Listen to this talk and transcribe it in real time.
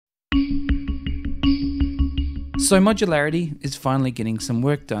So modularity is finally getting some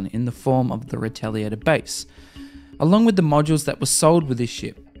work done in the form of the Retaliator base, along with the modules that were sold with this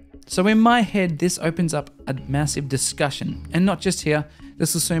ship. So in my head, this opens up a massive discussion, and not just here,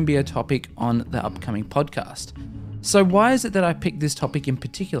 this will soon be a topic on the upcoming podcast. So why is it that I picked this topic in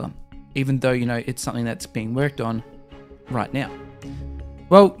particular, even though, it's something that's being worked on right now?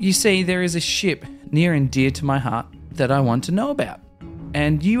 Well, you see, there is a ship near and dear to my heart that I want to know about.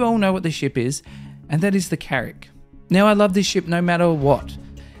 And you all know what the ship is, and that is the Carrack. Now, I love this ship no matter what.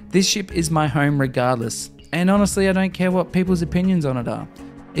 This ship is my home regardless, and honestly, I don't care what people's opinions on it are.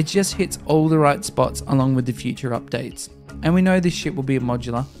 It just hits all the right spots along with the future updates. And we know this ship will be a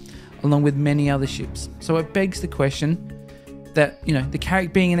modular, along with many other ships. So it begs the question that, the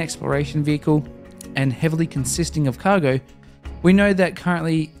Carrack being an exploration vehicle and heavily consisting of cargo, we know that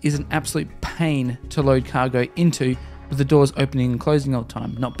currently is an absolute pain to load cargo into, with the doors opening and closing all the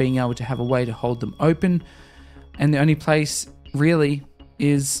time, not being able to have a way to hold them open. And the only place really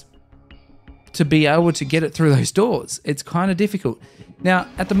is to be able to get it through those doors. It's kind of difficult. Now,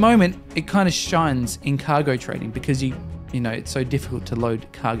 at the moment, it kind of shines in cargo trading because it's so difficult to load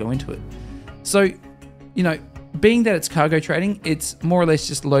cargo into it. So, being that it's cargo trading, it's more or less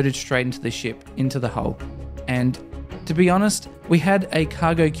just loaded straight into the ship, into the hull. And to be honest, we had a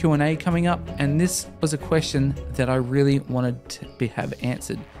cargo Q&A coming up, and this was a question that I really wanted to have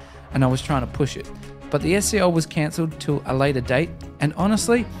answered, and I was trying to push it. But the SCL was cancelled till a later date, and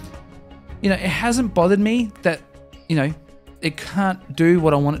honestly, it hasn't bothered me that, it can't do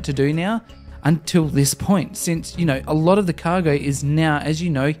what I want it to do now until this point, since, a lot of the cargo is now, as you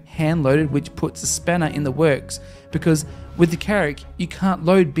know, hand-loaded, which puts a spanner in the works, because with the Carrack, you can't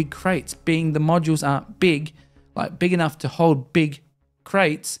load big crates, being the modules aren't big enough to hold big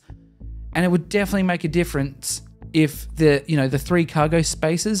crates, and it would definitely make a difference if the 3 cargo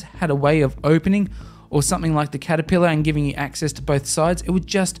spaces had a way of opening, or something like the Caterpillar and giving you access to both sides. It would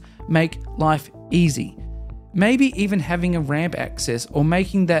just make life easy. Maybe even having a ramp access or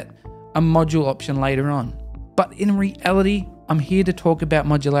making that a module option later on. But in reality, I'm here to talk about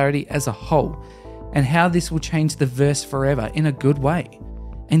modularity as a whole and how this will change the verse forever in a good way,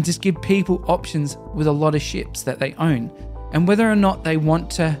 and just give people options with a lot of ships that they own, and whether or not they want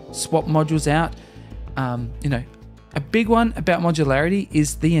to swap modules out. A big one about modularity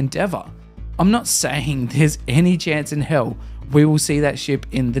is the Endeavour. I'm not saying there's any chance in hell we will see that ship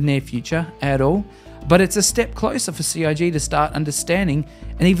in the near future at all, but it's a step closer for CIG to start understanding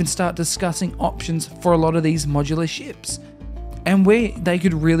and even start discussing options for a lot of these modular ships, and where they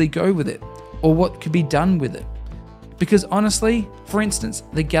could really go with it, or what could be done with it. Because honestly, for instance,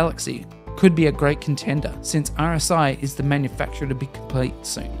 the Galaxy could be a great contender, since RSI is the manufacturer to be complete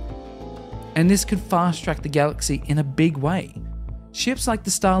soon. And this could fast track the Galaxy in a big way. Ships like the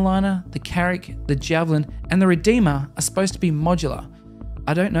Starliner, the Carrack, the Javelin, and the Redeemer are supposed to be modular.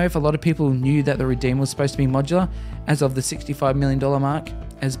 I don't know if a lot of people knew that the Redeemer was supposed to be modular as of the $65 million mark,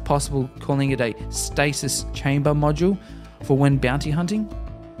 as possible calling it a stasis chamber module for when bounty hunting.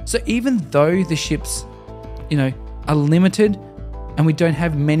 So even though the ships, are limited and we don't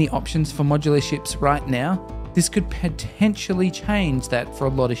have many options for modular ships right now, this could potentially change that for a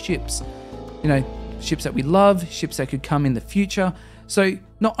lot of ships. Ships that we love, ships that could come in the future. So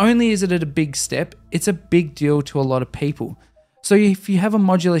not only is it a big step, it's a big deal to a lot of people. So if you have a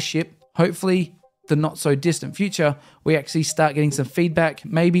modular ship, hopefully the not so distant future, we actually start getting some feedback,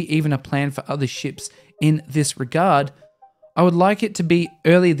 maybe even a plan for other ships in this regard. I would like it to be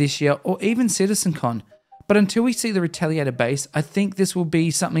early this year or even CitizenCon. But until we see the Retaliator base, I think this will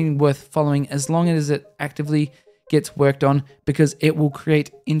be something worth following as long as it actively gets worked on, because it will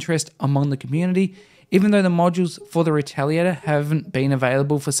create interest among the community. Even though the modules for the Retaliator haven't been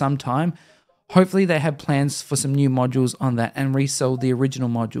available for some time, hopefully they have plans for some new modules on that and resell the original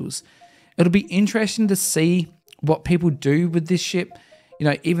modules. It'll be interesting to see what people do with this ship,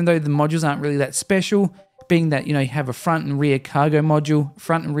 even though the modules aren't really that special, being that, you have a front and rear cargo module,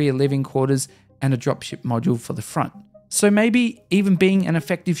 front and rear living quarters, and a dropship module for the front. So maybe even being an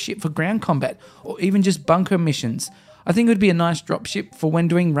effective ship for ground combat, or even just bunker missions. I think it would be a nice dropship for when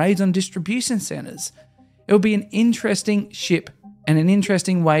doing raids on distribution centers. It would be an interesting ship and an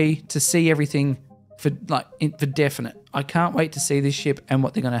interesting way to see everything for definite. I can't wait to see this ship and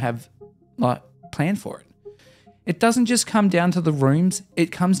what they're going to have planned for it. It doesn't just come down to the rooms,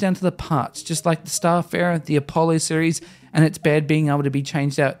 it comes down to the parts, just like the Starfarer, the Apollo series, and its bed being able to be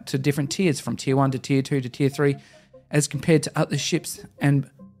changed out to different tiers, from tier 1 to tier 2 to tier 3, as compared to other ships and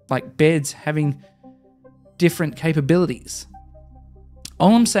beds having different capabilities.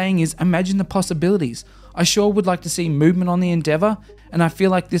 All I'm saying is imagine the possibilities I sure would like to see movement on the Endeavour, and I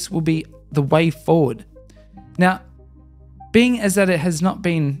feel like this will be the way forward. Now, being as that it has not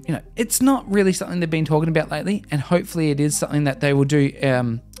been, it's not really something they've been talking about lately, and hopefully it is something that they will do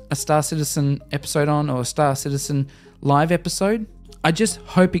a Star Citizen episode on, or a Star Citizen live episode. I just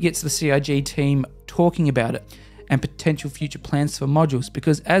hope it gets the CIG team talking about it and potential future plans for modules,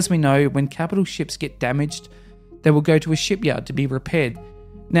 because as we know, when capital ships get damaged, they will go to a shipyard to be repaired.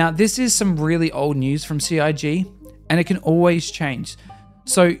 Now, this is some really old news from CIG, and it can always change.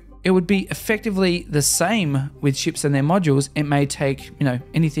 So it would be effectively the same with ships and their modules. It may take,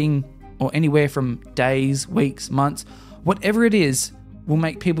 anything or anywhere from days, weeks, months, whatever it is, will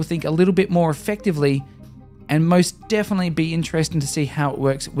make people think a little bit more effectively, and most definitely be interesting to see how it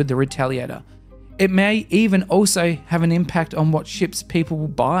works with the Retaliator. It may even also have an impact on what ships people will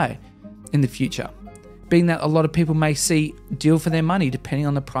buy in the future, being that a lot of people may see deal for their money depending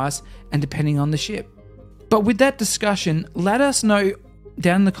on the price and depending on the ship. But with that discussion, let us know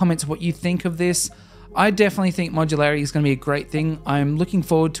down in the comments what you think of this. I definitely think modularity is going to be a great thing. I'm looking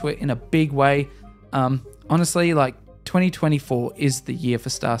forward to it in a big way. Honestly, 2024 is the year for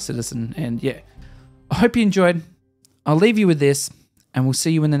Star Citizen, and yeah, I hope you enjoyed. I'll leave you with this, and we'll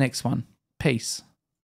see you in the next one. Peace.